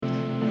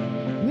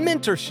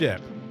mentorship.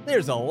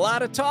 There's a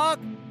lot of talk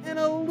and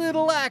a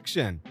little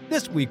action.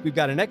 This week, we've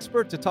got an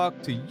expert to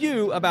talk to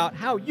you about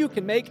how you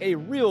can make a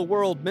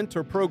real-world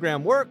mentor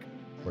program work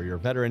for your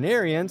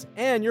veterinarians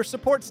and your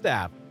support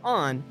staff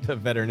on the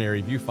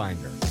Veterinary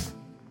Viewfinder.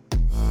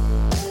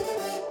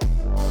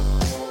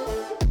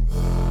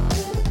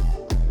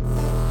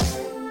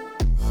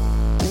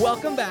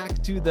 Welcome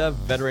back to the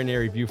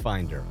Veterinary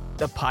Viewfinder,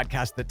 the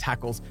podcast that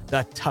tackles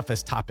the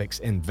toughest topics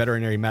in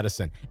veterinary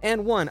medicine.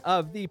 And one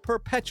of the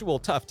perpetual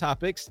tough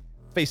topics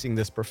facing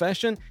this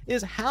profession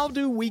is how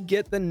do we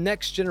get the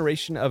next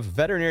generation of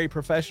veterinary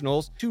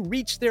professionals to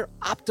reach their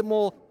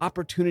optimal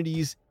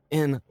opportunities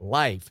in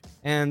life?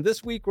 And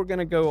this week, we're going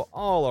to go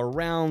all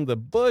around the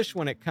bush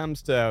when it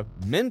comes to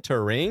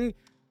mentoring.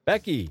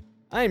 Becky,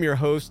 I am your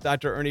host,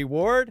 Dr. Ernie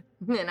Ward.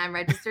 And I'm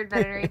registered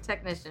veterinary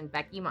technician,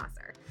 Becky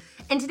Mosser.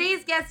 And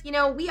today's guest,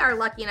 we are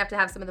lucky enough to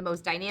have some of the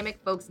most dynamic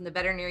folks in the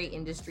veterinary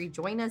industry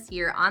join us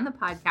here on the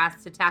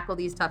podcast to tackle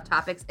these tough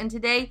topics. And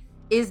today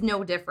is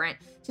no different.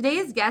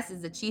 Today's guest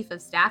is the chief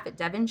of staff at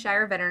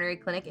Devonshire Veterinary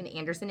Clinic in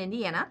Anderson,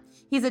 Indiana.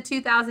 He's a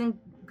 2000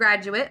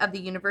 graduate of the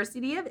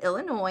University of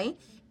Illinois,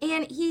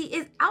 and he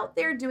is out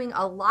there doing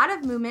a lot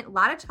of movement, a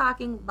lot of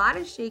talking, a lot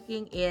of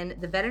shaking in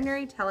the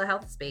veterinary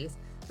telehealth space.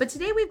 But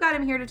today we've got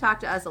him here to talk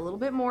to us a little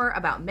bit more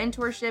about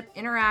mentorship,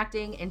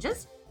 interacting, and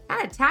just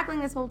kind of tackling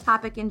this whole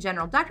topic in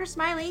general. Dr.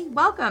 Smiley,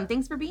 welcome.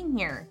 Thanks for being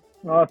here.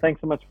 Oh, thanks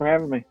so much for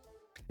having me.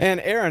 And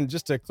Aaron,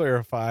 just to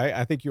clarify,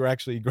 I think you were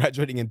actually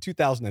graduating in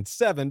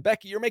 2007.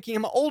 Becky, you're making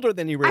him older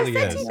than he really is.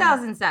 I said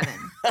 2007.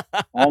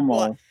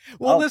 Almost.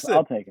 Well, listen,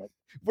 I'll take it.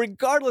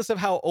 Regardless of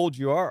how old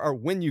you are or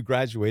when you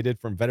graduated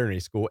from veterinary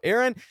school,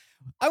 Aaron,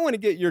 I want to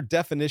get your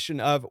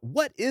definition of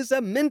what is a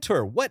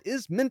mentor? What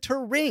is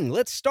mentoring?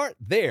 Let's start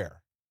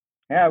there.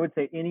 Yeah, I would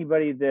say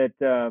anybody that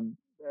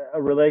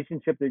a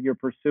relationship that you're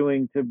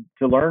pursuing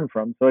to learn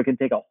from. So it can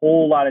take a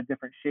whole lot of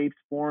different shapes,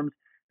 forms,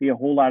 be a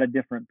whole lot of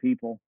different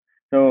people.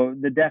 So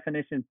the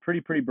definition is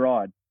pretty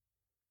broad.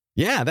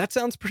 Yeah, that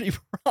sounds pretty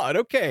broad.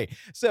 Okay,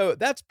 so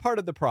that's part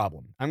of the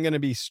problem. I'm going to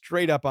be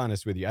straight up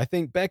honest with you. I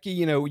think, Becky,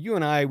 you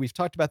and I, we've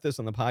talked about this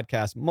on the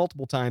podcast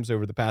multiple times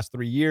over the past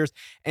 3 years,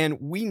 and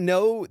we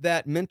know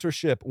that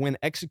mentorship, when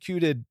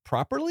executed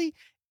properly,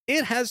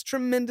 it has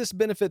tremendous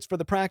benefits for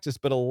the practice,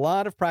 but a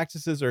lot of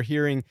practices are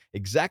hearing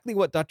exactly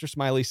what Dr.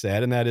 Smiley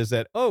said, and that is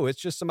that,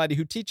 it's just somebody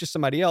who teaches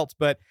somebody else.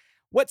 But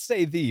what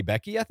say thee,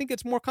 Becky? I think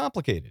it's more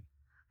complicated.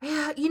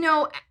 Yeah,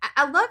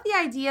 I love the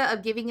idea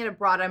of giving it a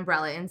broad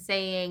umbrella and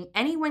saying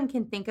anyone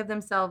can think of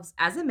themselves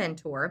as a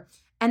mentor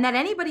and that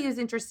anybody who's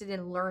interested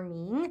in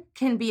learning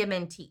can be a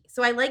mentee.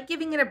 So I like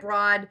giving it a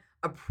broad,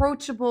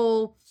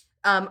 approachable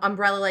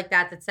umbrella like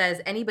that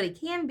says anybody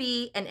can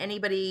be and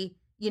anybody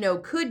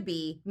could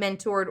be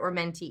mentored or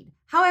menteed.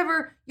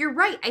 However, you're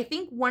right. I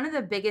think one of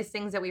the biggest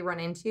things that we run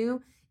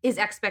into is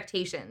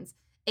expectations.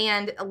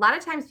 And a lot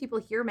of times people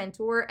hear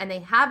mentor and they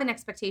have an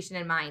expectation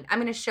in mind. I'm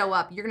going to show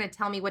up. You're going to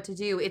tell me what to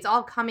do. It's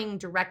all coming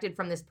directed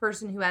from this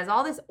person who has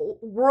all this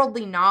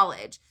worldly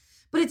knowledge.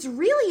 But it's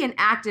really an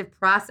active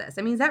process.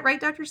 I mean, is that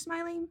right, Dr.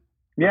 Smiley?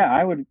 Yeah,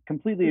 I would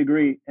completely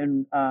agree.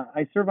 And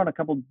I serve on a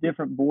couple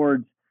different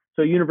boards.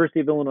 So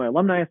University of Illinois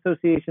Alumni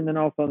Association, then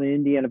also the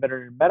Indiana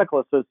Veterinary Medical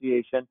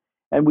Association.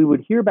 And we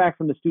would hear back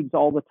from the students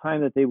all the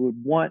time that they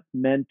would want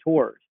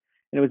mentors.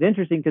 And it was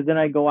interesting because then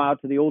I'd go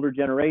out to the older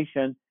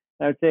generation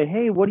and I would say,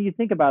 hey, what do you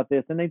think about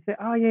this? And they'd say,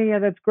 oh, yeah,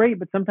 that's great.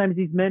 But sometimes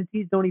these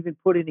mentees don't even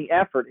put any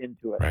effort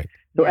into it. Right.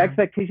 So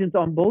expectations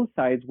on both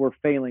sides were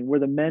failing, where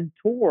the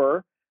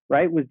mentor,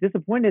 right, was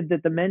disappointed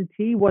that the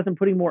mentee wasn't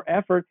putting more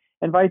effort,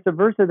 and vice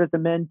versa, that the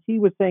mentee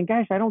was saying,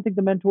 gosh, I don't think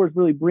the mentor is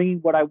really bringing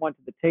what I want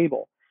to the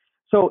table.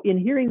 So in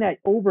hearing that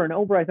over and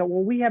over, I thought,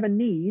 well, we have a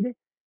need,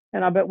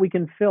 and I bet we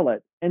can fill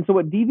it. And so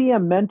what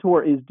DVM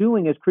Mentor is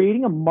doing is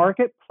creating a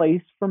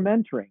marketplace for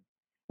mentoring.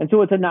 And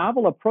so it's a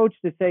novel approach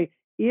to say,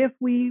 if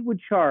we would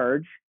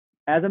charge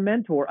as a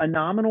mentor a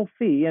nominal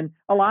fee, and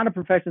a lot of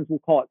professions will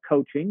call it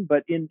coaching,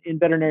 but in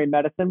veterinary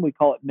medicine, we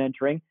call it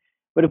mentoring.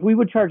 But if we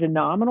would charge a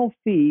nominal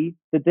fee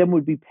that then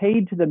would be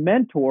paid to the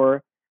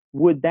mentor,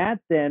 would that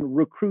then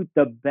recruit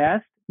the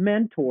best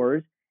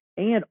mentors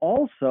and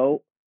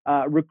also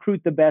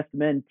recruit the best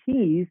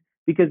mentees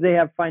because they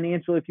have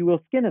financial, if you will,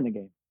 skin in the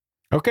game?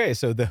 Okay,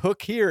 so the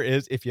hook here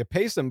is if you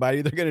pay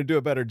somebody, they're going to do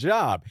a better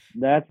job.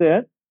 That's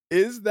it.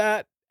 Is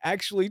that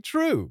actually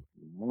true?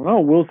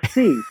 Well, we'll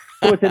see.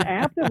 So it's an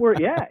app that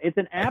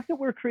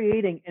we're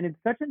creating, and it's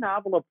such a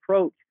novel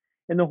approach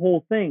in the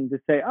whole thing to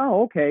say,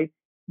 oh, okay,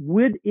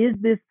 is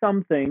this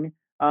something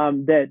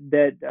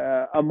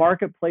that a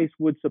marketplace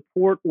would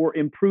support or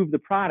improve the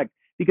product?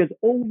 Because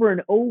over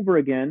and over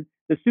again,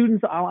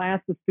 I'll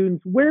ask the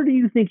students, where do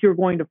you think you're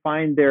going to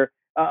find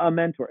a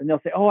mentor? And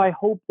they'll say, oh, I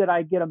hope that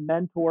I get a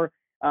mentor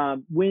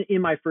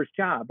in my first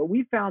job. But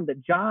we found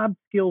that job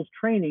skills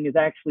training is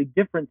actually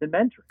different than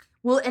mentoring.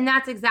 Well, and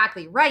that's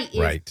exactly right.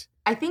 Right.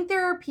 I think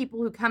there are people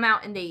who come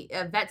out in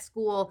vet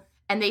school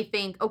and they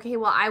think, okay,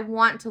 well, I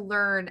want to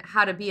learn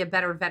how to be a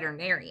better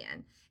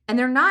veterinarian. And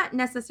they're not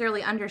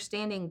necessarily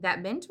understanding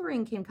that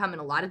mentoring can come in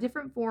a lot of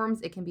different forms.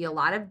 It can be a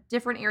lot of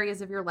different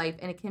areas of your life,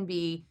 and it can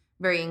be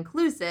very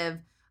inclusive.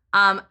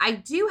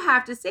 I do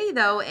have to say,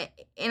 though,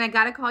 and I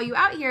got to call you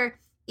out here,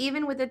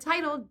 even with the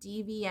title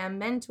DVM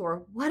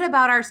Mentor, what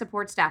about our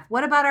support staff?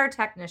 What about our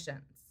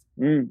technicians?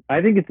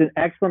 I think it's an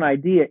excellent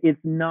idea.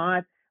 It's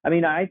not, I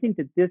mean, I think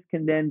that this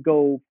can then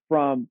go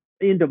from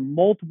into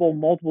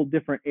multiple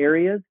different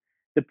areas.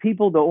 The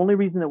only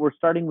reason that we're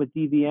starting with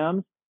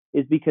DVMs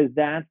is because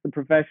that's the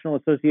professional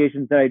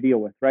associations that I deal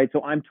with, right?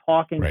 So I'm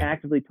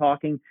actively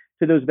talking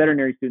to those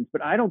veterinary students,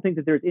 but I don't think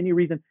that there's any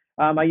reason.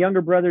 My younger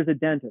brother's a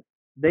dentist.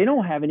 They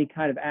don't have any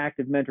kind of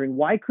active mentoring.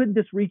 Why couldn't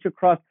this reach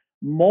across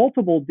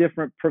multiple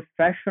different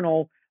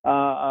professional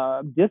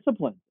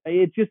disciplines?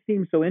 It just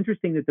seems so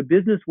interesting that the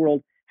business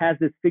world has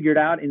this figured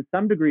out in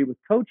some degree with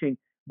coaching,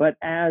 but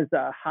as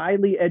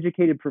highly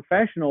educated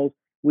professionals,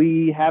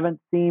 we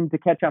haven't seemed to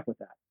catch up with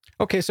that.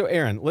 Okay, so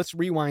Aaron, let's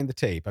rewind the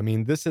tape. I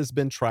mean, this has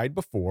been tried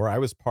before. I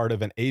was part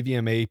of an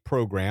AVMA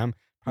program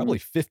probably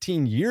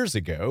 15 years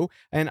ago,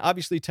 and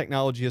obviously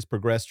technology has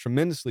progressed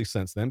tremendously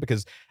since then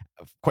because,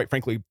 quite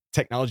frankly,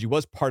 technology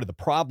was part of the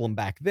problem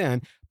back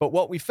then. But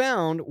what we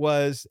found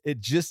was it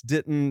just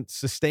didn't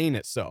sustain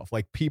itself.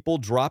 Like people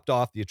dropped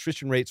off, the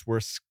attrition rates were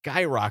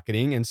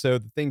skyrocketing, and so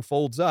the thing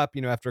folds up,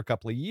 after a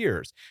couple of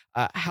years.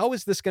 How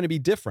is this going to be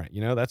different?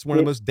 That's one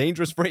of the most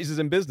dangerous phrases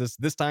in business.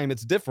 This time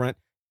it's different.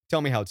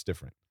 Tell me how it's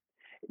different.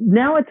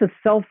 Now it's a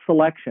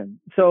self-selection.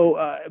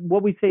 So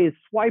what we say is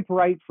swipe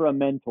right for a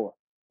mentor,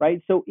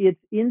 right? So it's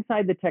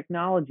inside the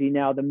technology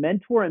now. The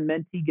mentor and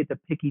mentee get to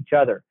pick each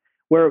other.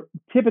 Where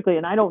typically,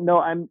 and I don't know,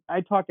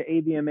 I talked to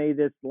AVMA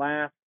this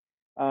last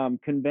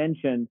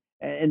convention,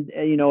 and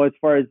as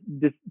far as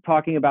this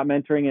talking about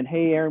mentoring, and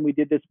hey, Aaron, we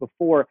did this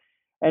before,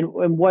 and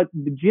what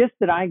the gist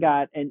that I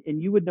got, and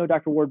you would know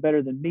Dr. Ward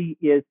better than me,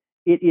 is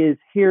it is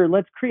here.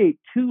 Let's create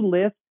two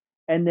lists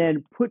and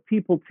then put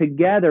people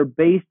together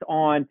based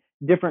on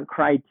different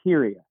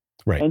criteria.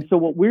 Right. And so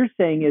what we're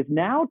saying is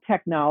now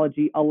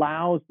technology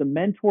allows the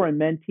mentor and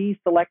mentee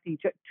select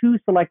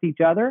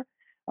each other,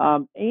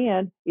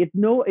 and it's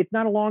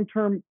not a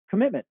long-term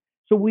commitment.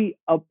 So we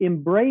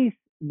embrace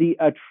the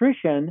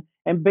attrition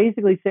and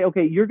basically say,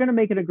 okay, you're going to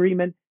make an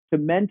agreement to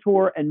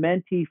mentor and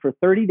mentee for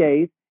 30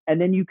 days,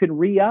 and then you can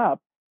re-up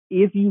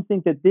if you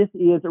think that this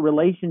is a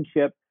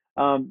relationship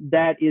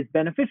that is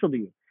beneficial to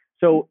you.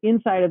 So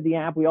inside of the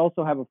app, we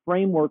also have a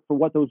framework for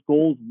what those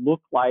goals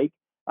look like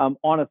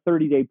on a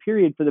 30-day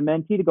period for the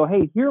mentee to go,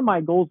 hey, here are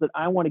my goals that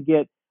I want to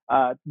get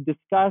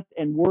discussed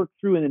and work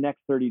through in the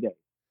next 30 days.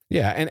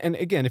 Yeah. And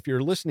again, if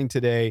you're listening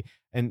today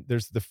and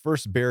there's the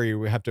first barrier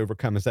we have to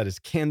overcome is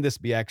can this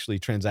be actually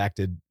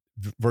transacted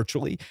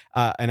virtually?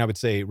 And I would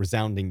say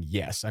resounding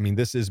yes. I mean,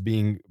 this is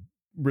being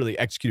really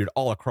executed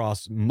all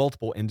across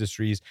multiple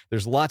industries.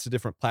 There's lots of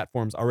different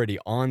platforms already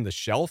on the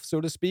shelf,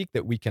 so to speak,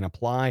 that we can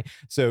apply.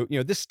 So,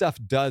 this stuff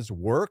does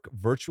work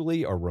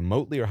virtually or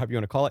remotely or however you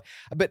want to call it.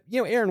 But,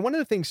 Aaron, one of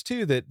the things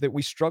too that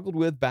we struggled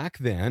with back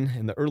then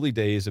in the early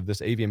days of this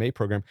AVMA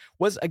program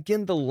was,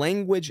 again, the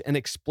language and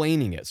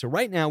explaining it. So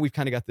right now we've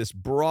kind of got this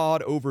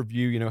broad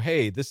overview,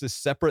 hey, this is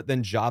separate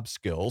than job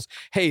skills.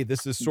 Hey,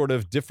 this is sort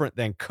of different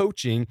than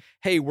coaching.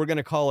 Hey, we're going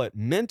to call it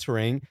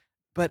mentoring.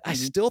 But I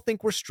still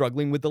think we're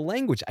struggling with the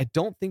language. I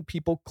don't think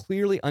people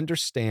clearly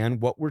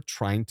understand what we're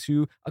trying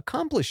to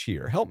accomplish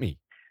here. Help me.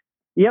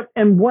 Yep.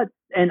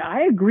 And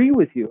I agree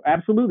with you.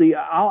 Absolutely.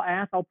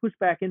 I'll push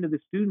back into the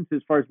students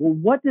as far as, well,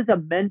 what does a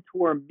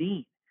mentor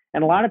mean?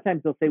 And a lot of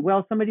times they'll say,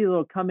 well, somebody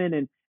will come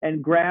in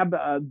and grab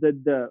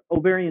the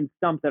ovarian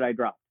stump that I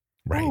dropped.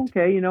 Right. Oh,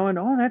 okay.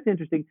 That's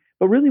interesting.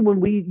 But really when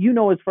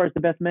as far as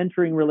the best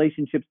mentoring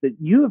relationships that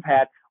you have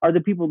had are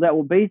the people that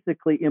will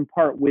basically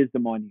impart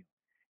wisdom on you.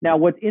 Now,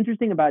 what's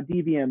interesting about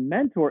DVM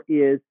Mentor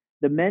is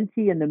the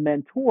mentee and the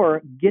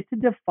mentor get to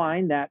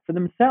define that for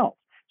themselves.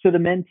 So the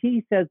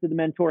mentee says to the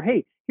mentor,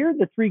 hey, here are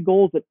the 3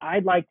 goals that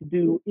I'd like to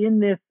do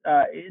in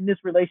this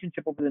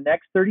relationship over the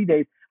next 30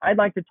 days. I'd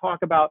like to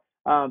talk about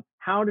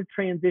how to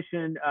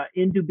transition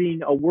into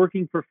being a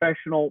working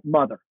professional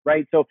mother,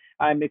 right? So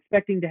I'm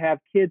expecting to have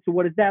kids. So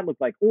what does that look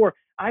like? Or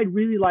I'd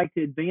really like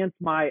to advance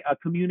my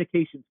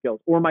communication skills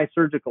or my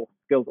surgical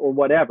skills or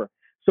whatever.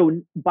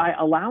 So by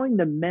allowing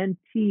the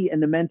mentee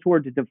and the mentor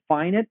to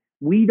define it,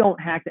 we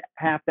don't have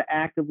to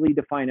actively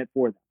define it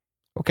for them.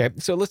 Okay,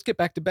 so let's get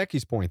back to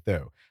Becky's point,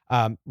 though.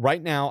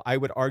 Right now, I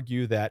would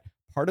argue that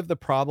part of the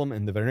problem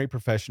in the veterinary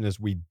profession is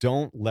we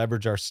don't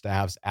leverage our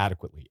staffs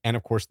adequately. And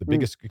of course, the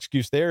biggest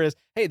excuse there is,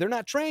 hey, they're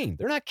not trained.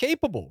 They're not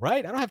capable,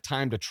 right? I don't have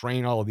time to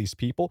train all of these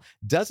people.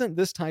 Doesn't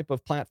this type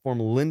of platform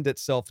lend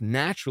itself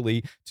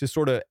naturally to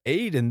sort of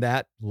aid in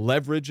that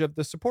leverage of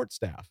the support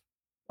staff?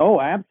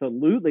 Oh,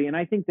 absolutely. And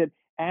I think that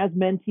as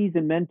mentees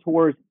and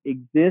mentors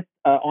exist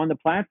on the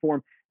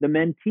platform, the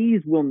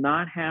mentees will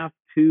not have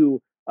to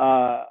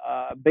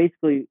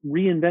basically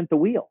reinvent the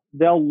wheel.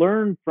 They'll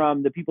learn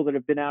from the people that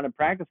have been out in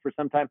practice for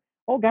some time.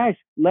 Oh, gosh,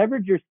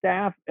 leverage your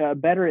staff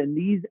better in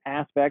these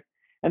aspects.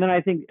 And then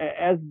I think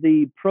as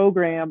the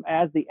program,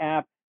 as the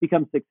app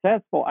becomes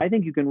successful, I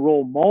think you can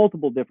roll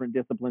multiple different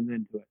disciplines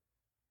into it.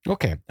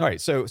 Okay. All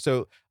right.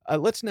 So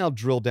let's now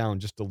drill down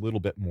just a little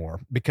bit more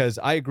because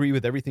I agree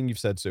with everything you've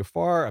said so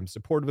far. I'm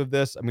supportive of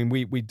this. I mean,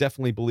 we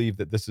definitely believe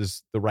that this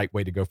is the right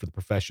way to go for the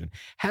profession.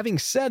 Having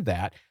said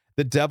that,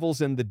 the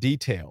devil's in the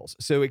details.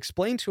 So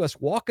explain to us,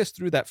 walk us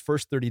through that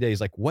first 30 days.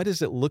 Like, what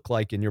does it look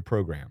like in your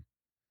program?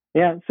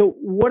 Yeah. So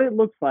what it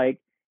looks like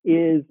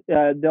is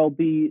there'll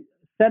be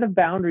a set of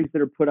boundaries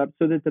that are put up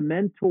so that the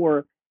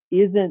mentor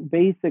isn't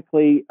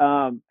basically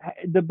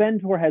the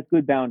mentor has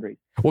good boundaries.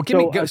 Well,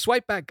 So go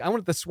swipe back. I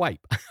want the swipe.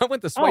 I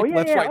want the oh swipe. yeah,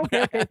 Let's yeah, swipe.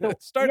 okay. So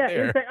Start yeah,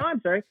 there. inside. Oh,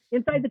 I'm sorry.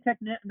 Inside the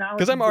technology,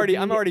 Because I'm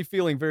already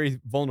feeling very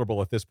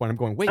vulnerable at this point. I'm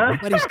going, wait,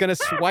 nobody's going to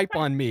swipe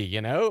on me,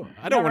 you know?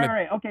 I don't want to.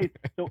 Right. Okay.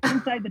 So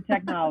inside the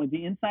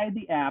technology, inside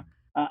the app,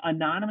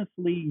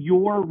 anonymously,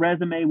 your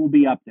resume will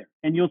be up there,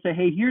 and you'll say,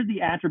 "Hey, here's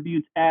the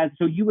attributes." As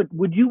so,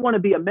 would you want to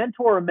be a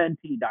mentor or a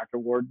mentee, Dr.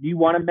 Ward? Do you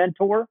want to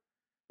mentor,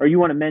 or you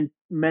want to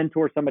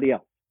mentor somebody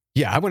else?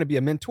 Yeah, I want to be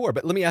a mentor,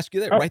 but let me ask you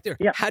that right there.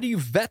 Yeah. How do you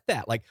vet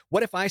that? Like,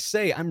 what if I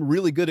say I'm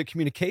really good at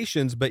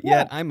communications, but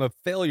yet I'm a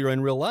failure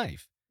in real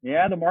life?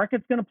 Yeah, the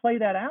market's going to play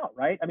that out,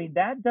 right? I mean,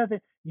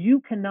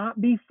 you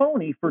cannot be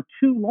phony for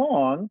too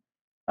long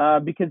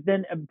because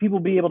then people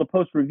will be able to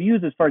post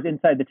reviews as far as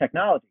inside the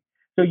technology.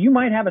 So you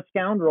might have a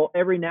scoundrel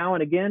every now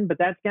and again, but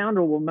that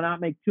scoundrel will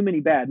not make too many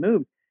bad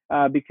moves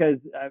because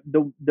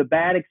the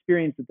bad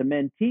experience that the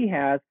mentee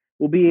has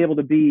will be able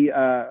to be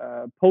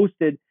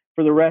posted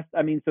for the rest.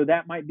 I mean, so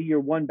that might be your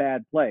one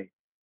bad play.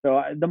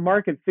 So the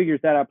market figures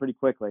that out pretty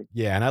quickly.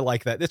 Yeah, and I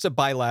like that. It's a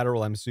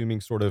bilateral, I'm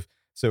assuming, sort of.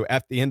 So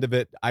at the end of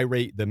it, I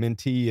rate the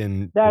mentee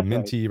and That's the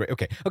mentee. Right.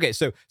 Okay.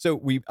 So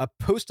we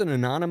post an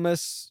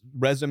anonymous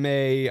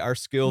resume, our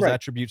skills,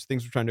 attributes,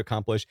 things we're trying to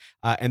accomplish,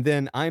 and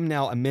then I'm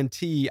now a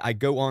mentee. I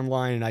go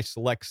online and I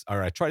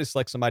try to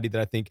select somebody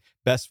that I think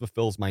best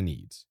fulfills my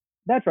needs.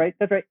 That's right.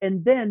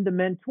 And then the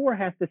mentor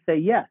has to say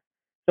yes.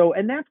 So,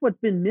 and that's what's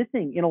been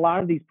missing in a lot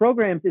of these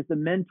programs is the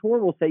mentor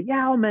will say,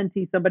 yeah, I'll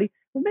mentee somebody.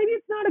 Well, maybe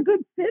it's not a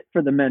good fit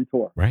for the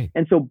mentor. Right.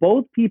 And so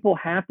both people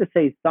have to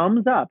say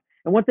thumbs up.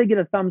 And once they get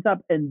a thumbs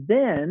up, and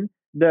then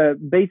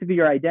basically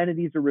your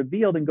identities are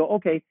revealed and go,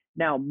 okay,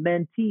 now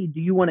mentee, do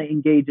you want to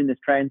engage in this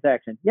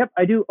transaction? Yep,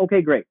 I do.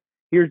 Okay, great.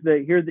 Here's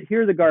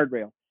the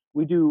guardrail.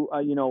 We do,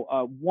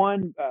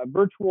 one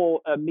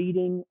virtual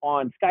meeting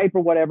on Skype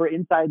or whatever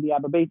inside the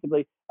app, but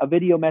basically a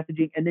video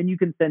messaging, and then you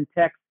can send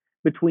text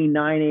between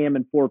 9 a.m.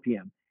 and 4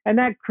 p.m. And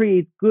that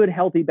creates good,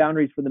 healthy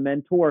boundaries for the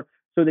mentor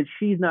so that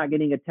she's not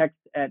getting a text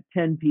at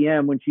 10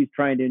 p.m. when she's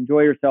trying to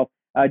enjoy herself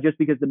just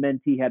because the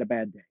mentee had a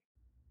bad day.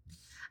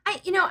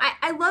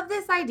 I love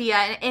this idea,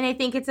 and I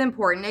think it's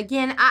important.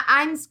 Again,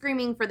 I'm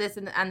screaming for this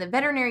on the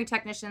veterinary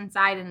technician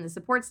side and the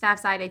support staff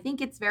side. I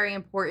think it's very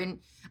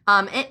important.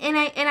 And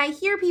I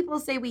hear people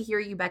say, "We hear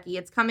you, Becky.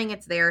 It's coming.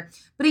 It's there."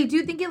 But I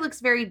do think it looks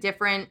very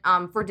different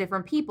for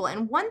different people.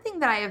 And one thing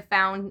that I have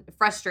found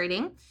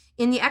frustrating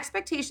in the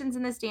expectations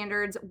and the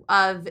standards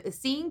of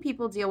seeing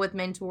people deal with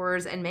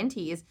mentors and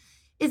mentees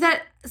is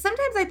that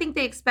sometimes I think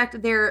they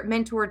expect their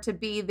mentor to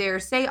be their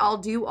say all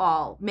do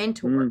all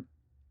mentor.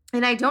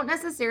 And I don't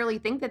necessarily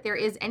think that there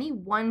is any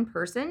one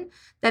person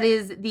that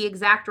is the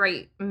exact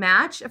right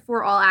match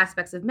for all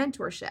aspects of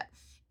mentorship.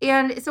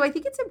 And so I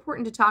think it's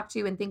important to talk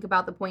to and think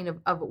about the point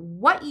of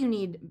what you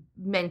need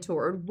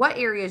mentored, what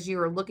areas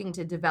you are looking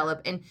to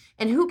develop, and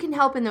who can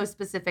help in those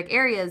specific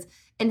areas,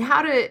 and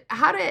how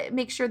to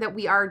make sure that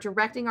we are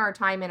directing our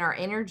time and our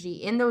energy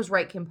in those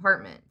right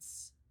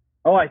compartments.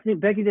 Oh, I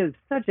think Becky did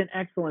such an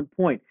excellent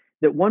point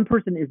that one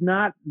person is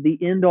not the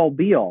end all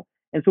be all.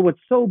 And so what's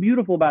so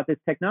beautiful about this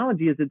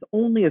technology is it's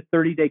only a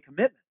 30-day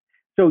commitment.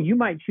 So you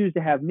might choose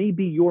to have me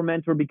be your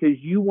mentor because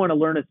you want to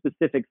learn a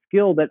specific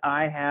skill that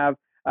I have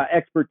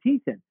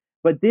expertise in.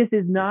 But this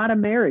is not a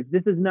marriage.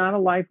 This is not a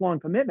lifelong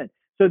commitment.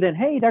 So then,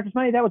 hey, Dr.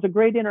 Smiley, that was a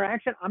great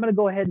interaction. I'm going to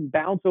go ahead and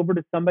bounce over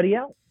to somebody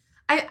else.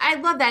 I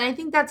love that. And I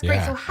think that's great.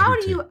 Yeah,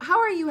 so how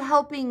are you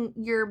helping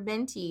your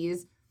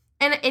mentees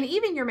and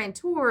even your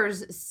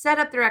mentors set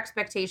up their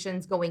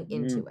expectations going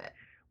into it?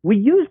 We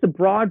use the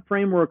broad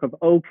framework of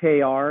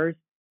OKRs,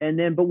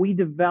 but we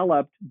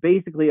developed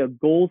basically a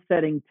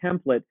goal-setting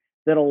template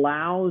that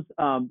allows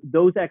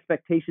those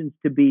expectations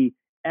to be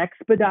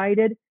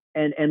expedited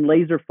and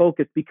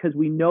laser-focused because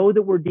we know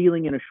that we're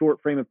dealing in a short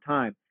frame of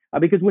time.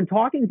 Because when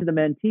talking to the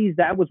mentees,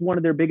 that was one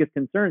of their biggest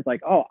concerns.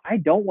 Like, oh, I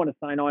don't want to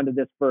sign on to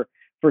this for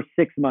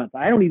 6 months.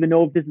 I don't even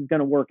know if this is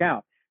going to work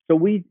out. So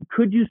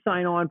could you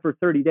sign on for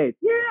 30 days?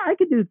 Yeah, I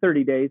could do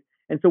 30 days.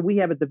 And so we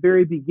have at the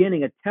very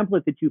beginning a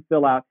template that you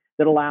fill out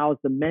that allows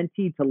the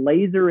mentee to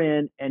laser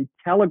in and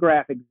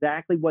telegraph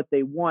exactly what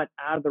they want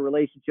out of the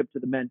relationship to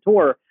the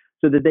mentor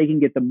so that they can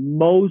get the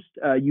most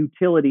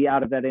utility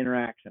out of that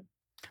interaction.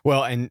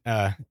 Well, and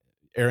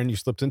Aaron, you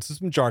slipped into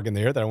some jargon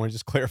there that I want to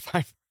just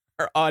clarify for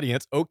our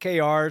audience.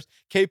 OKRs,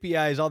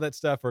 KPIs, all that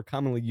stuff are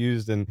commonly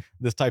used in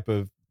this type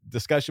of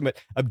discussion, but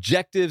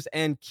objectives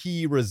and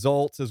key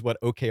results is what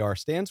OKR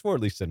stands for,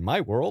 at least in my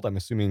world. I'm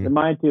assuming.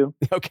 Mine too.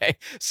 Okay.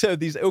 So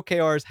these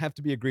OKRs have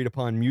to be agreed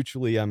upon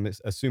mutually. I'm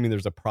assuming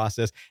there's a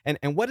process.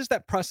 And what does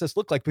that process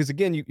look like? Because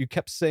again, you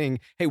kept saying,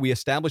 hey, we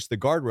established the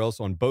guardrails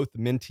on both the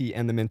mentee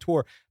and the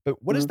mentor.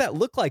 But what does that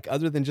look like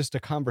other than just a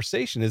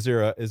conversation? Is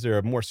there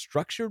a more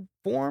structured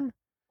form?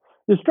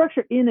 The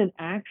structure in an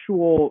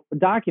actual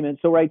document.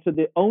 So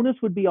the onus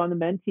would be on the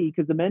mentee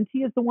because the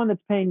mentee is the one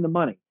that's paying the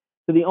money.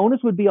 So the onus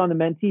would be on the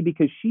mentee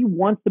because she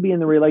wants to be in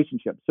the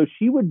relationship. So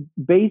she would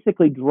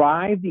basically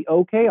drive the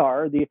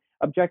OKR, the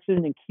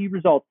objection and key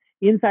results,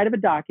 inside of a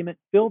document,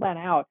 fill that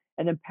out,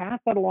 and then pass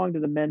that along to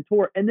the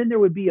mentor. And then there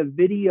would be a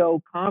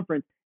video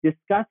conference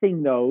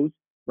discussing those,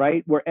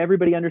 right, where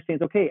everybody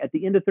understands, okay, at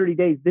the end of 30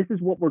 days, this is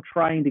what we're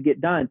trying to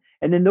get done.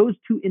 And then those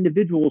two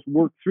individuals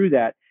work through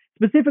that.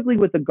 Specifically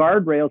with the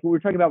guardrails, what we're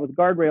talking about with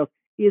guardrails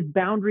is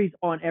boundaries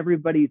on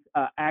everybody's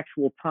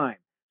actual time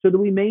so that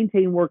we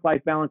maintain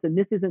work-life balance. And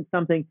this isn't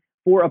something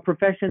for a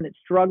profession that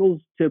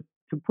struggles to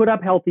put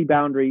up healthy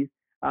boundaries,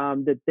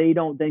 that they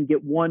don't then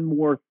get one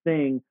more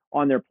thing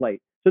on their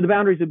plate. So the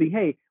boundaries would be,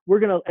 hey,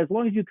 as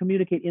long as you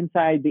communicate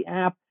inside the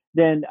app,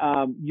 then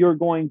you're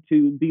going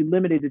to be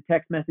limited to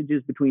text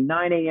messages between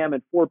 9 a.m.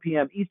 and 4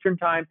 p.m. Eastern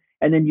time.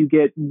 And then you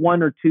get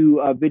 1 or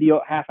 2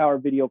 half-hour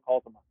video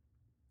calls a month.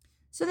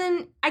 So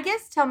then I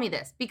guess tell me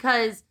this,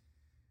 because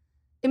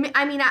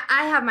I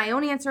have my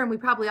own answer and we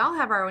probably all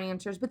have our own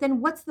answers, but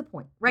then what's the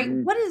point, right?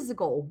 What is the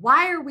goal?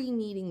 Why are we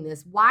needing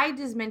this? Why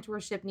does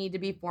mentorship need to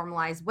be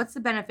formalized? What's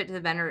the benefit to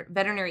the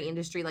veterinary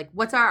industry? Like,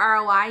 what's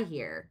our ROI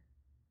here?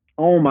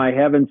 Oh my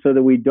heavens, so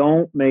that we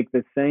don't make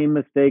the same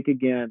mistake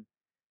again.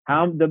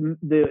 How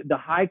the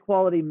high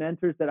quality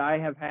mentors that I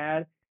have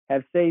had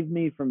have saved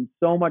me from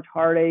so much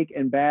heartache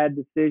and bad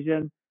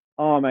decision.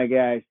 Oh my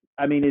gosh.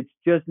 I mean, it's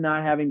just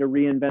not having to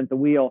reinvent the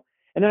wheel.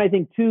 And then I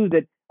think too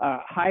that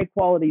high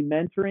quality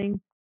mentoring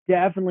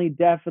definitely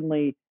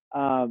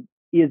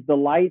is the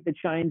light that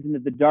shines into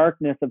the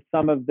darkness of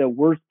some of the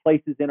worst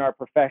places in our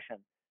profession,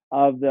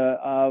 of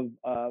the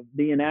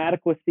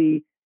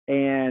inadequacy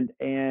and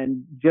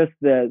just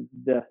the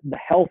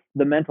health,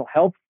 the mental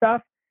health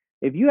stuff.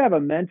 If you have a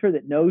mentor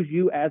that knows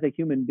you as a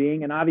human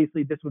being, and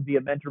obviously this would be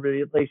a mentor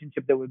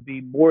relationship that would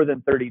be more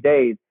than 30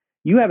 days,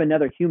 you have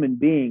another human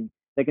being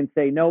that can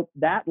say, nope,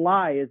 that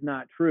lie is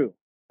not true.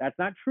 That's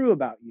not true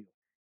about you.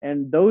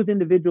 And those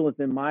individuals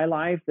in my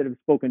life that have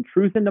spoken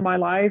truth into my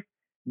life,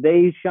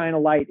 they shine a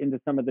light into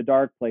some of the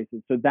dark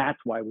places. So that's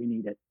why we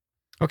need it.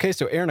 Okay,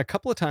 so Aaron, a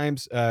couple of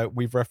times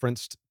we've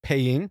referenced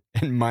paying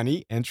and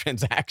money and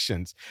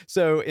transactions.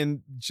 So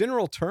in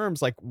general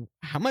terms, like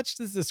how much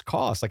does this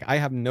cost? Like I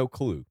have no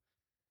clue.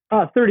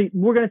 We're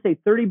going to say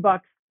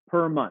 $30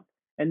 per month.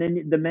 And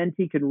then the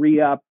mentee could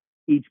re-up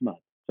each month.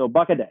 So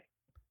 $1 a day.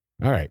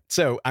 All right.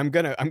 So I'm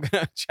gonna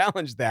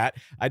challenge that.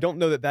 I don't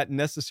know that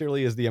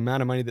necessarily is the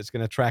amount of money that's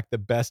going to attract the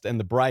best and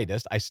the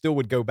brightest. I still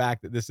would go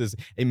back that this is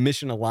a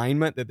mission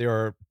alignment, that there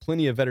are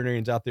plenty of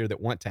veterinarians out there that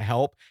want to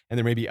help, and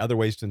there may be other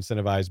ways to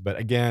incentivize. But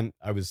again,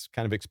 I was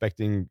kind of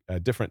expecting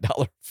a different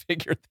dollar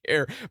figure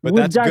there. But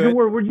that's Dr. good.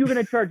 Ward, were you going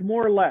to charge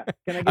more or less?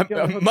 Can I get you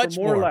on the hook much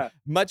for more or less?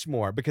 Much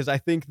more, because I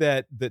think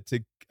that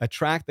to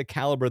attract the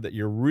caliber that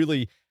you're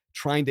really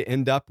trying to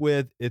end up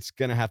with, it's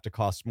going to have to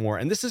cost more.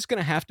 And this is going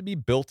to have to be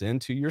built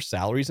into your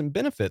salaries and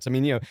benefits. I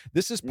mean,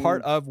 this is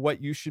part of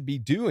what you should be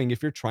doing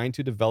if you're trying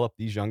to develop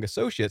these young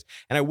associates.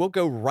 And I will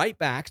go right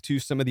back to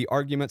some of the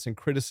arguments and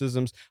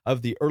criticisms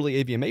of the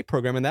early AVMA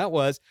program. And that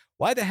was,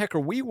 why the heck are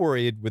we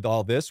worried with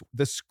all this?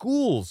 The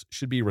schools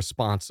should be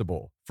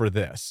responsible for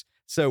this.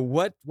 So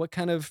what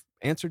kind of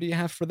answer do you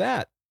have for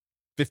that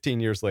 15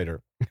 years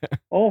later?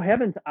 Oh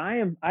heavens,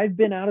 I've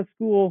been out of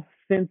school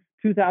since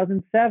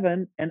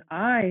 2007, and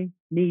I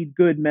need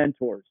good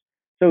mentors.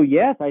 So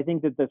yes, I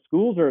think that the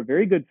schools are a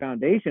very good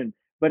foundation,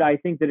 but I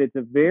think that it's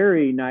a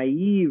very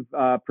naive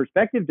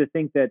perspective to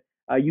think that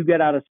you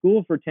get out of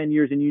school for 10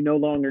 years and you no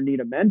longer need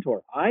a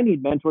mentor. I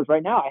need mentors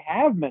right now. I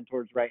have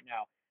mentors right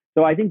now.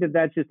 So I think that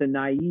that's just a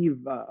naive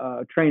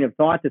train of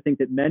thought to think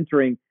that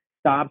mentoring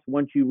stops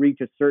once you reach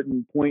a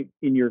certain point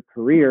in your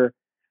career.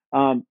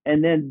 And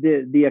then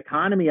the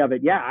economy of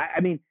it. Yeah, I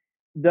mean,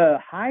 the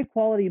high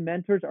quality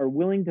mentors are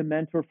willing to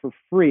mentor for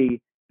free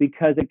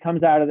because it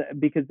comes out of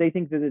because they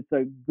think that it's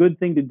a good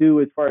thing to do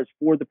as far as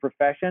for the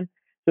profession.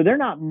 So they're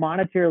not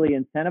monetarily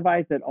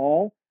incentivized at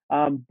all.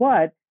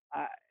 But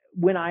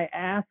when I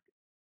ask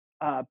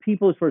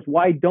people as far as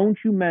why don't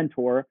you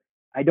mentor,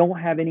 I don't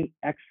have any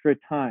extra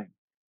time.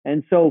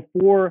 And so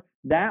for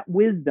that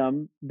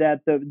wisdom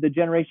that the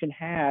generation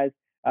has,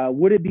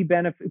 would it be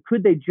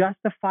could they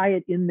justify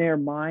it in their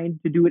mind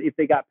to do it if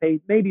they got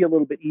paid? Maybe a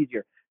little bit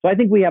easier. So I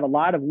think we have a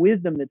lot of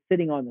wisdom that's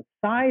sitting on the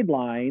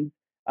sidelines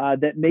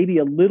that maybe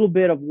a little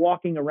bit of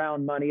walking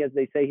around money, as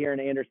they say here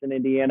in Anderson,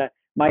 Indiana,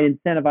 might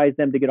incentivize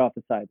them to get off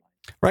the sidelines.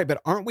 Right. But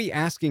aren't we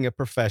asking a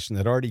profession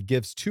that already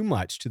gives too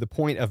much to the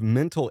point of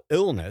mental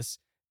illness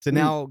to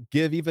now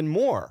give even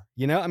more,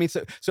 I mean,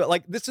 so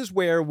like, this is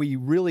where we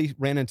really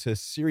ran into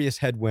serious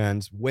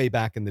headwinds way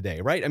back in the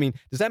day, right? I mean,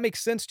 does that make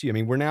sense to you? I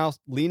mean, we're now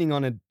leaning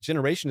on a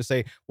generation to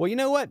say, well, you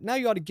know what? Now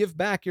you ought to give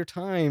back your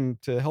time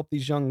to help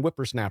these young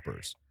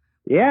whippersnappers.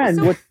 Yeah. And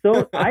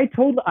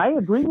I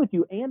agree with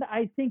you. And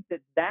I think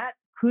that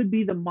could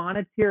be the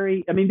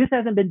monetary, I mean, this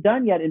hasn't been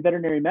done yet in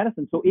veterinary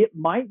medicine. So it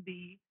might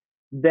be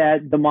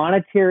that the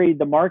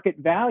market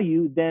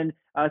value then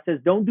says,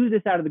 don't do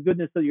this out of the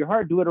goodness of your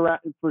heart. Do it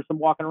for some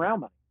walking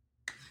around money.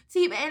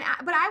 See, but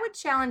I would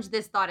challenge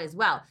this thought as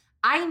well.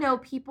 I know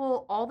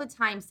people all the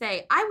time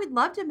say, I would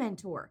love to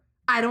mentor.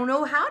 I don't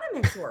know how to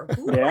mentor.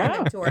 Who do I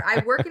mentor?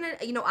 I work in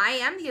I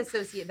am the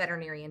associate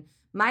veterinarian.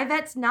 My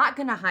vet's not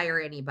going to hire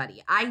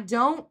anybody. I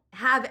don't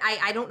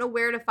know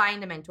where to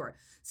find a mentor.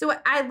 So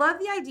I love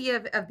the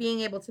idea of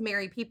being able to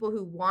marry people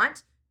who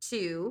want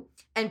to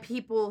and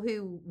people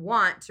who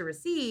want to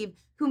receive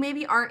who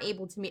maybe aren't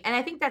able to meet. And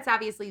I think that's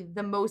obviously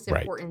the most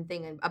important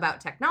thing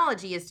about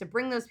technology is to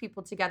bring those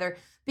people together,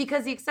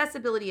 because the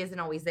accessibility isn't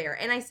always there.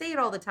 And I say it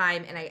all the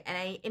time, and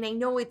I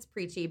know it's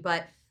preachy,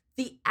 but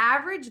the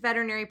average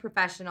veterinary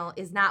professional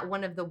is not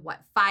one of the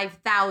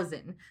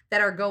 5,000 that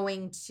are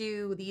going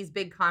to these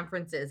big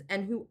conferences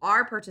and who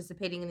are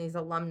participating in these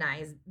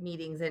alumni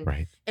meetings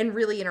and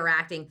really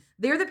interacting.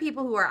 They're the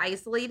people who are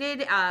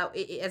isolated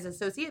as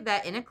associate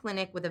vet in a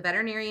clinic with a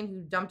veterinarian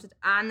who dumped it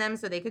on them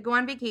so they could go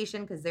on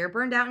vacation because they're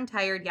burned out and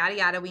tired, yada,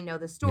 yada. We know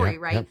the story,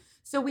 right? Yep.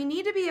 So we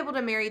need to be able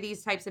to marry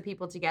these types of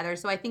people together.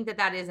 So I think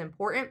that is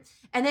important.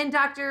 And then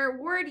Dr.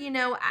 Ward,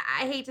 I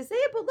hate to say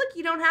it, but look,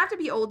 you don't have to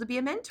be old to be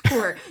a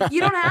mentor. You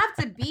don't have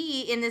to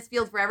be in this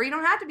field forever. You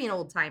don't have to be an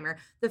old timer.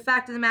 The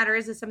fact of the matter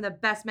is some of the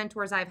best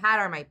mentors I've had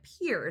are my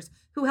peers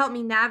who help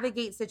me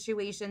navigate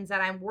situations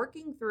that I'm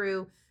working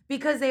through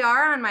because they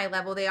are on my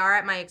level, they are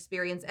at my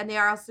experience, and they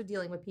are also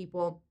dealing with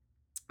people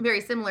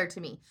very similar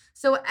to me.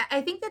 So I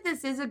think that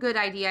this is a good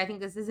idea. I think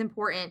this is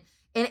important.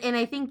 And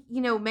I think,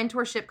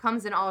 mentorship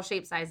comes in all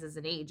shapes, sizes,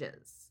 and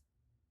ages.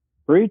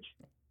 Preach.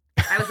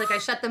 I was like, I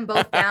shut them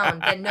both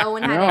down, and no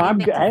one had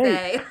anything to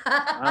say.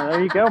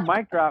 There you go,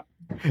 mic drop.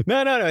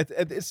 No.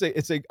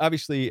 It's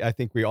obviously, I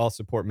think we all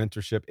support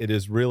mentorship. It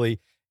is really,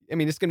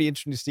 it's going to be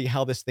interesting to see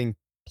how this thing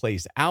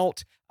plays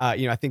out.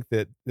 I think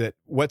that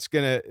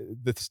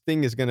this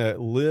thing is going to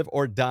live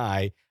or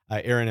die,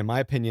 Aaron, in my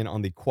opinion,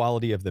 on the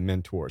quality of the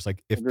mentors.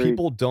 Like, if Agreed.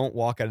 people don't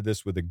walk out of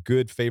this with a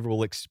good,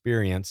 favorable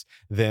experience,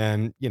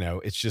 then,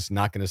 it's just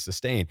not going to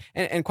sustain.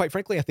 And quite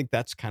frankly, I think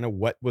that's kind of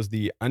what was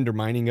the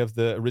undermining of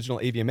the original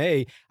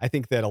AVMA. I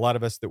think that a lot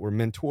of us that were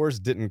mentors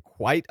didn't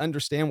quite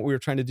understand what we were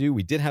trying to do.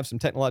 We did have some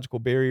technological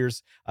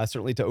barriers,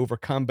 certainly, to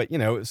overcome, but,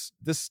 it's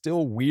this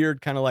still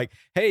weird kind of like,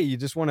 hey, you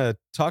just want to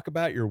talk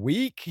about your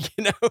week,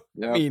 Yep.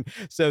 I mean,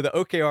 so the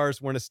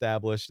OKRs weren't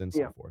established and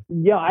so forth.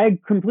 Yeah, I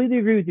completely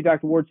agree with you,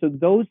 Dr. Ward. So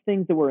those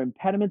things that were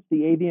impediments to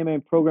the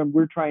AVMA program,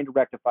 we're trying to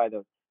rectify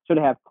those. So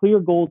to have clear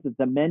goals that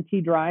the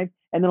mentee drive,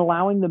 and then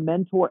allowing the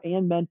mentor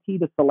and mentee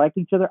to select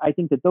each other. I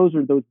think that those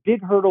are those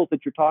big hurdles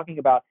that you're talking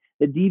about.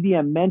 The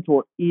DVM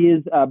mentor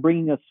is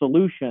bringing a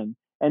solution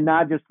and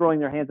not just throwing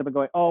their hands up and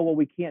going, oh, well,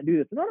 we can't do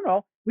this.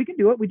 No, we can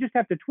do it. We just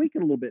have to tweak it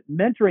a little bit.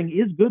 Mentoring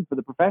is good for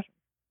the profession.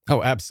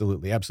 Oh,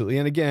 absolutely. Absolutely.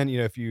 And again,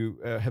 if you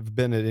have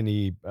been at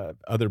any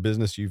other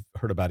business, you've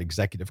heard about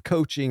executive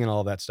coaching and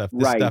all that stuff.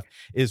 This stuff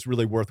is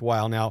really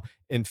worthwhile. Now,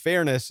 in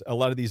fairness, a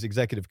lot of these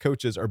executive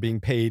coaches are being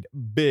paid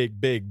big,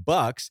 big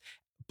bucks,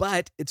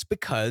 but it's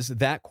because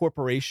that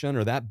corporation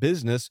or that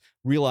business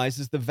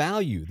realizes the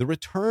value, the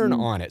return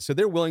on it. So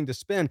they're willing to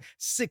spend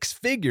 6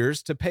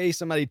 figures to pay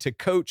somebody to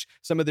coach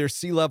some of their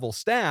C-level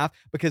staff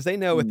because they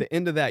know at the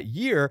end of that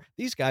year,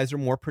 these guys are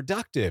more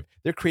productive.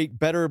 They create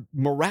better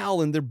morale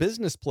in their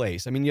business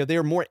place. I mean,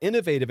 they're more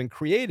innovative and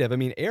creative. I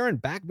mean, Aaron,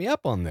 back me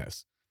up on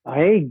this.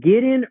 Hey,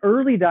 get in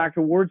early,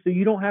 Dr. Ward, so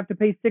you don't have to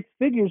pay 6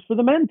 figures for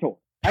the mentor.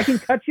 I can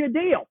cut you a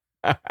deal.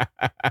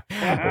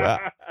 Well,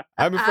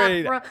 I'm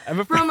afraid.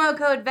 Promo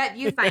code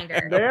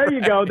VetViewfinder. There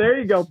you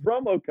go.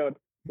 Promo code.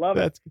 Love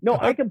it. No,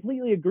 I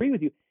completely agree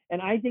with you. And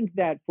I think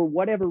that for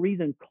whatever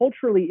reason,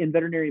 culturally in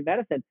veterinary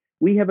medicine,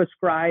 we have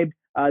ascribed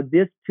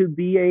this to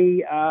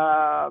be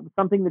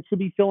something that should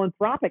be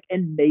philanthropic,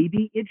 and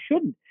maybe it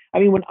shouldn't. I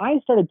mean, when I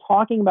started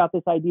talking about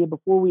this idea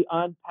before we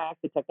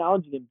unpacked the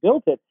technology and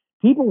built it,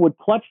 people would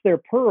clutch their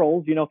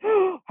pearls,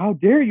 how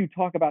dare you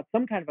talk about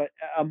some kind of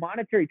a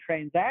monetary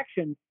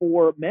transaction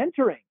for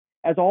mentoring,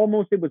 as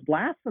almost it was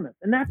blasphemous.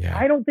 And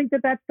I don't think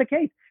that that's the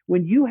case.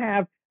 When you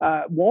have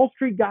Wall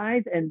Street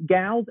guys and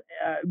gals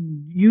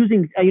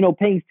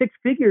paying 6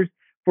 figures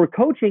for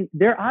coaching,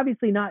 they're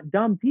obviously not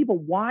dumb people.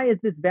 Why is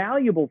this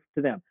valuable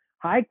to them?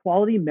 High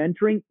quality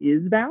mentoring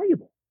is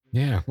valuable.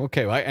 Yeah.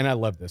 Okay. And I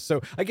love this.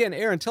 So again,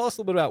 Aaron, tell us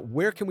a little bit about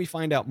where can we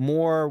find out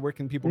more? Where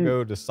can people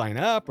go to sign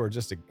up or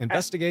just to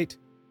investigate?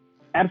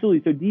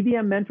 Absolutely. So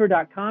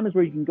dvmmentor.com is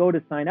where you can go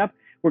to sign up.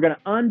 We're going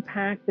to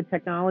unpack the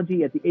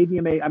technology at the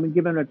AVMA. I'm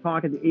giving a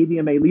talk at the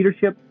AVMA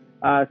Leadership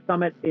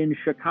Summit in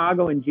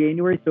Chicago in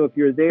January. So if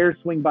you're there,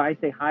 swing by,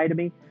 say hi to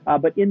me.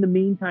 But in the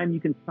meantime,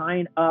 you can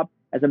sign up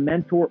as a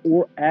mentor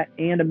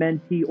and a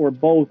mentee or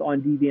both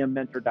on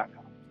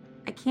dvmmentor.com.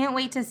 I can't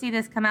wait to see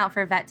this come out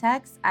for vet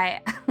techs.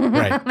 Right.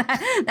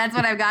 That's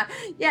what I've got.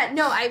 Yeah,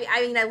 no,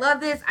 I mean, I love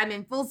this. I'm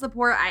in full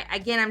support.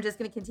 I'm just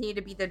going to continue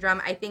to beat the drum.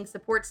 I think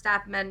support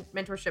staff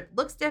mentorship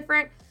looks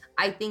different.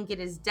 I think it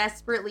is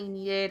desperately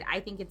needed. I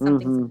think it's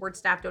something support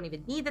staff don't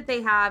even need that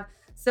they have.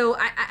 So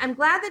I'm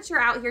glad that you're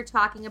out here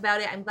talking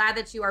about it. I'm glad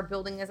that you are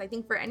building this. I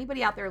think for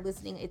anybody out there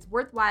listening, it's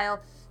worthwhile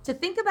to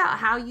think about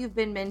how you've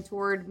been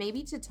mentored,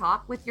 maybe to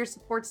talk with your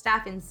support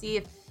staff and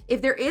see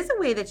if there is a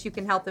way that you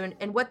can help them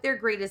and what their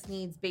greatest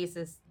needs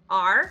basis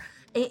are,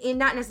 and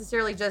not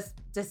necessarily just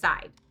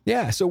decide.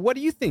 Yeah. So what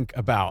do you think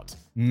about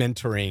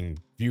mentoring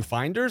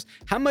viewfinders?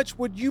 How much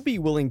would you be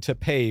willing to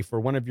pay for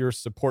one of your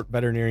support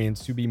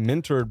veterinarians to be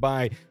mentored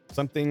by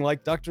something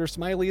like Dr.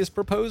 Smiley is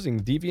proposing,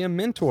 DVM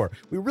Mentor?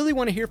 We really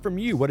want to hear from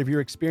you. What have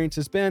your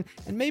experiences been?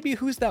 And maybe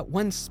who's that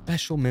one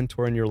special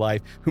mentor in your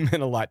life who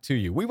meant a lot to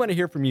you? We want to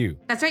hear from you.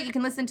 That's right. You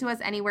can listen to us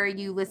anywhere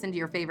you listen to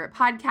your favorite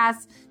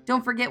podcasts.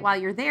 Don't forget while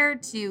you're there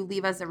to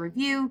leave us a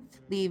review,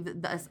 leave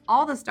us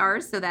all the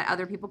stars so that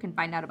other people can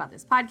find out about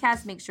this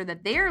podcast. Make sure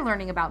that they're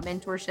learning about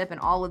mentorship and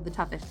all of the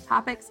toughest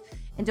topics.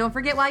 And don't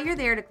forget while you're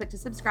there to click to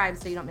subscribe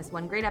so you don't miss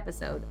one great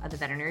episode of the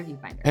Veterinary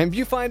Viewfinder. And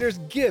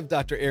Viewfinders, give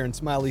Dr. Aaron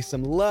Smiley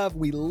some love.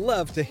 We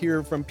love to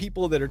hear from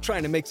people that are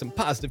trying to make some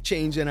positive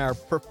change in our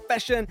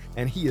profession,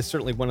 and he is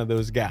certainly one of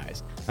those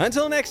guys.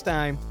 Until next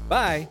time,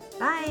 bye.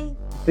 Bye.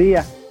 See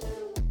ya.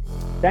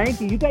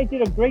 Thank you. You guys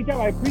did a great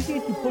job. I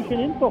appreciate you pushing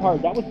in so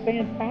hard. That was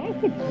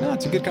fantastic. No,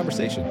 it's a good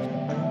conversation.